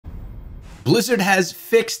Blizzard has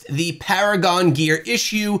fixed the Paragon gear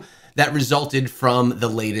issue that resulted from the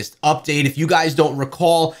latest update. If you guys don't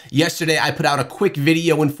recall, yesterday I put out a quick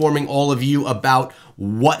video informing all of you about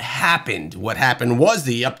what happened. What happened was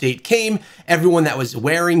the update came, everyone that was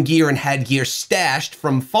wearing gear and had gear stashed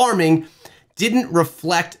from farming didn't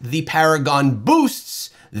reflect the Paragon boosts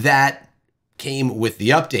that came with the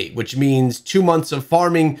update, which means 2 months of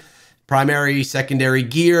farming, primary, secondary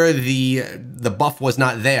gear, the buff was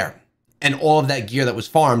not there. And all of that gear that was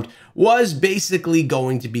farmed was basically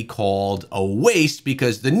going to be called a waste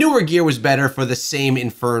because the newer gear was better for the same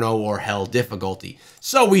Inferno or Hell difficulty.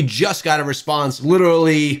 So we just got a response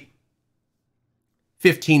literally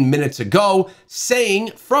 15 minutes ago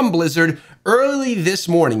saying from Blizzard, early this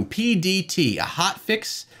morning, PDT, a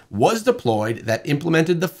hotfix, was deployed that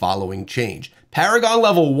implemented the following change. Paragon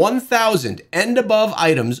level 1000 and above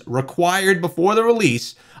items required before the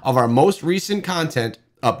release of our most recent content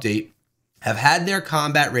update have had their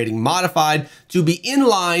combat rating modified to be in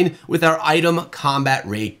line with our item combat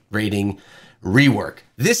rating rework.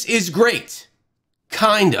 This is great.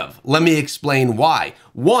 Kind of. Let me explain why.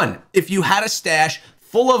 One, if you had a stash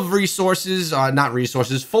full of resources,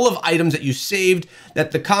 full of items that you saved that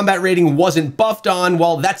the combat rating wasn't buffed on,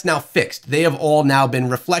 well, that's now fixed. They have all now been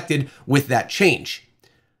reflected with that change.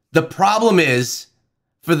 The problem is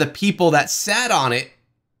for the people that sat on it,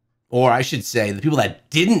 or I should say the people that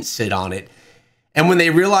didn't sit on it, and when they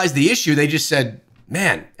realized the issue, they just said,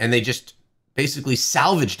 man, and they just basically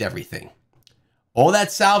salvaged everything. All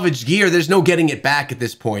that salvaged gear, there's no getting it back at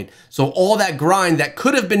this point. So all that grind that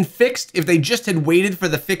could have been fixed if they just had waited for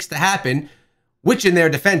the fix to happen, which in their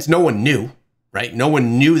defense, no one knew, right? No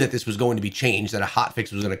one knew that this was going to be changed, that a hot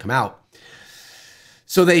fix was going to come out.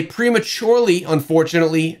 So they prematurely,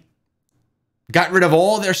 unfortunately, got rid of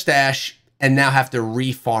all their stash and now have to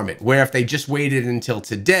refarm it. Where if they just waited until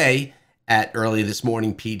today at early this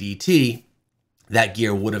morning PDT, that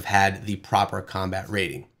gear would have had the proper combat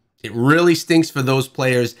rating. It really stinks for those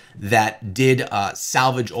players that did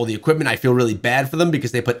salvage all the equipment. I feel really bad for them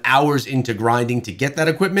because they put hours into grinding to get that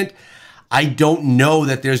equipment. I don't know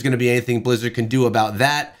that there's going to be anything Blizzard can do about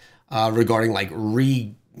that regarding like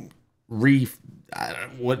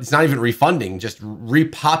it's not even refunding, just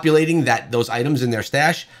repopulating those items in their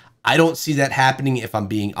stash. I don't see that happening if I'm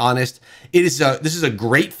being honest. This is a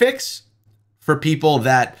great fix for people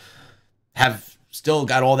that have still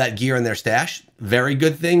got all that gear in their stash. Very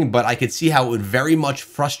good thing, but I could see how it would very much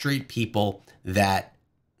frustrate people that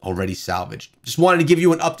already salvaged. Just wanted to give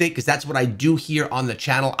you an update because that's what I do here on the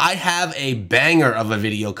channel. I have a banger of a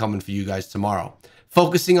video coming for you guys tomorrow,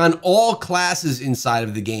 focusing on all classes inside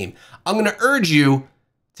of the game. I'm going to urge you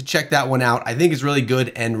to check that one out. I think it's really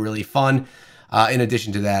good and really fun. In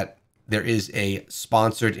addition to that, there is a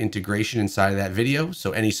sponsored integration inside of that video.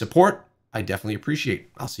 So any support, I definitely appreciate.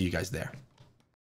 I'll see you guys there.